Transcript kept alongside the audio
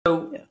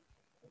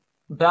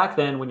back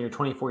then when you're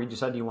 24, you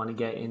decided you want to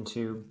get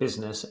into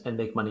business and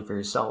make money for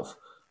yourself.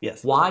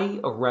 Yes. Why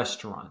a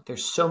restaurant?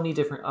 There's so many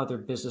different other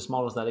business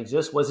models that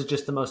exist. Was it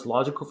just the most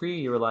logical for you?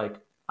 You were like,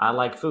 I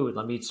like food.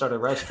 Let me start a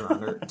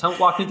restaurant. Or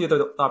walk me through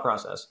the thought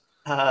process.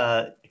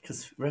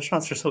 Because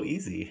restaurants are so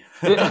easy.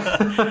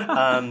 Yeah.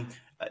 um,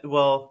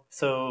 well,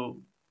 so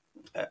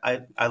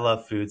I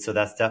love food, so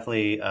that's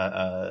definitely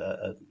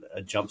a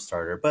jump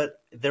starter. But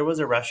there was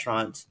a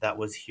restaurant that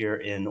was here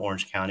in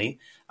Orange County.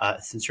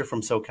 Since you're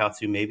from SoCal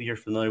too, maybe you're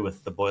familiar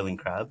with the Boiling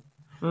Crab.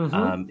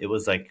 Mm-hmm. It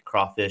was like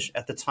crawfish.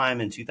 At the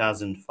time in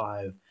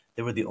 2005,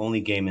 they were the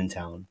only game in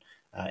town.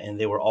 And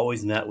they were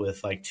always met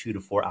with like 2 to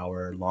 4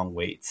 hour long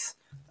waits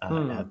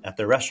at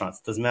their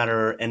restaurants. Doesn't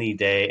matter any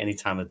day, any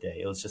time of day.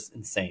 It was just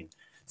insane.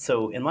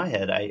 So in my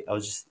head, I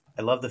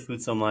love the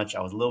food so much.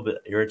 I was a little bit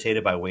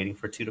irritated by waiting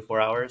for 2 to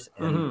 4 hours,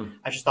 and Mm-hmm.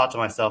 I just thought to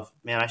myself,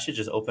 man, I should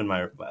just open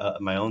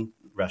my own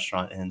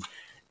restaurant, and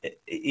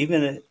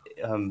even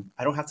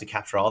I don't have to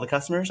capture all the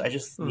customers. I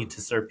just need Mm.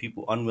 to serve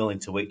people unwilling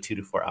to wait 2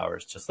 to 4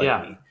 hours, just like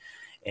Yeah. me.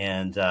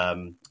 And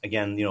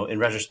again, in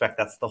retrospect,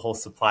 that's the whole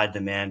supply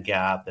demand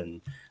gap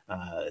and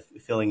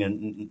filling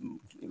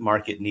a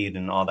market need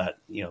and all that,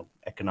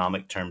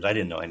 economic terms. I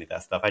didn't know any of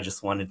that stuff. I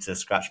just wanted to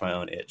scratch my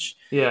own itch.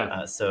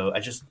 Yeah. So I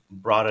just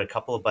brought a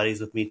couple of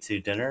buddies with me to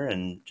dinner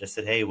and just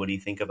said, hey, what do you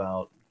think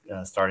about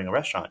starting a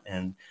restaurant?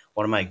 And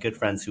one of my good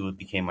friends who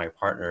became my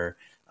partner,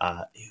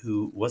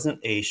 who wasn't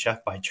a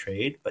chef by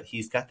trade, but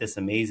he's got this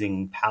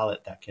amazing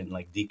palate that can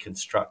like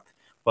deconstruct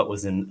what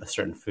was in a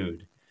certain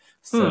food.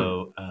 Hmm.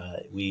 So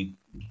we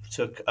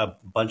took a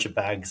bunch of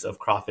bags of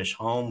crawfish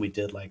home. We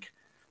did like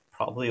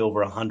probably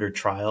over 100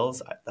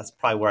 trials. That's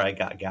probably where I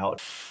got gout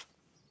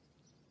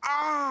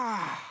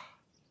Ah!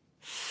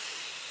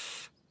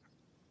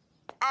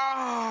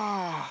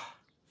 Ah!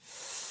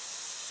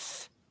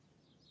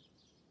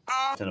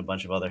 and a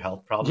bunch of other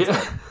health problems.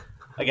 Yeah.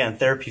 But again,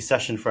 therapy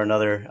session for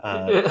another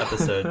Yeah.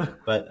 episode.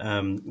 But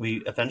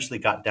we eventually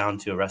got down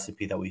to a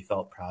recipe that we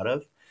felt proud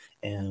of.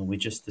 And we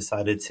just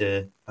decided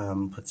to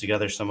put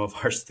together some of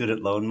our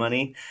student loan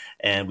money.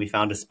 And we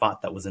found a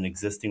spot that was an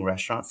existing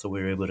restaurant. So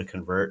we were able to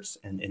convert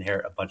and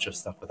inherit a bunch of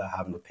stuff without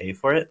having to pay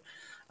for it.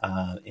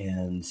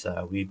 And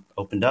we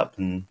opened up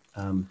and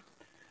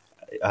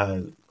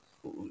uh,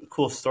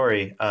 cool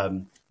story.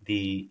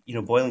 The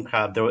Boiling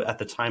Crab, there at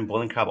the time,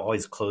 Boiling Crab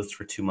always closed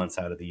for 2 months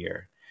out of the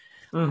year.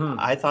 Mm-hmm.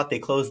 I thought they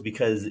closed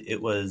because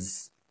it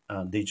was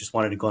they just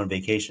wanted to go on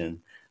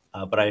vacation.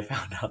 But I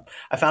found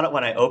out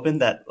when I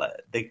opened that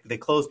they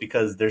closed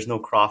because there's no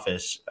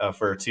crawfish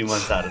for 2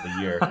 months out of the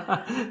year.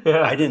 I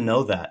Yeah. didn't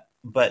know that,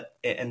 but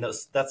and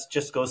that's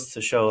just goes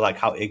to show like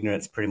how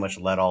ignorance pretty much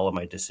led all of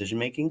my decision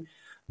making.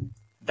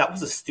 That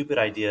was a stupid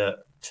idea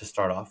to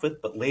start off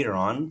with, but later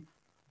on,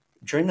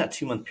 during that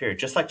 2 month period,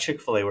 just like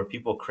Chick-fil-A, where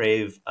people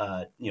crave,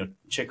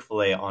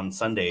 Chick-fil-A on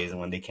Sundays and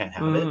when they can't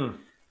have it, Mm.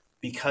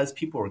 because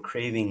people were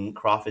craving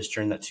crawfish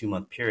during that 2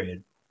 month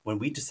period, when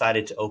we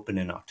decided to open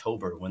in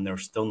October, when there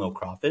was still no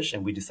crawfish,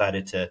 and we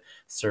decided to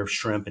serve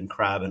shrimp and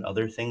crab and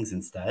other things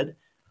instead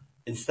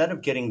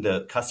of getting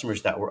the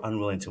customers that were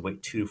unwilling to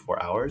wait 2 to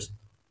 4 hours,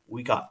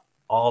 we got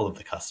all of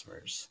the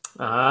customers.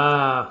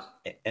 Ah.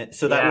 And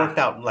so that Yeah. worked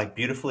out like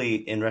beautifully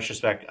in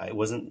retrospect. It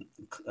wasn't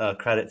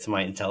credit to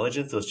my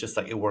intelligence. It was just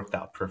like it worked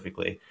out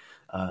perfectly.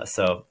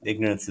 So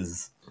ignorance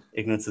is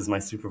my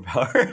superpower.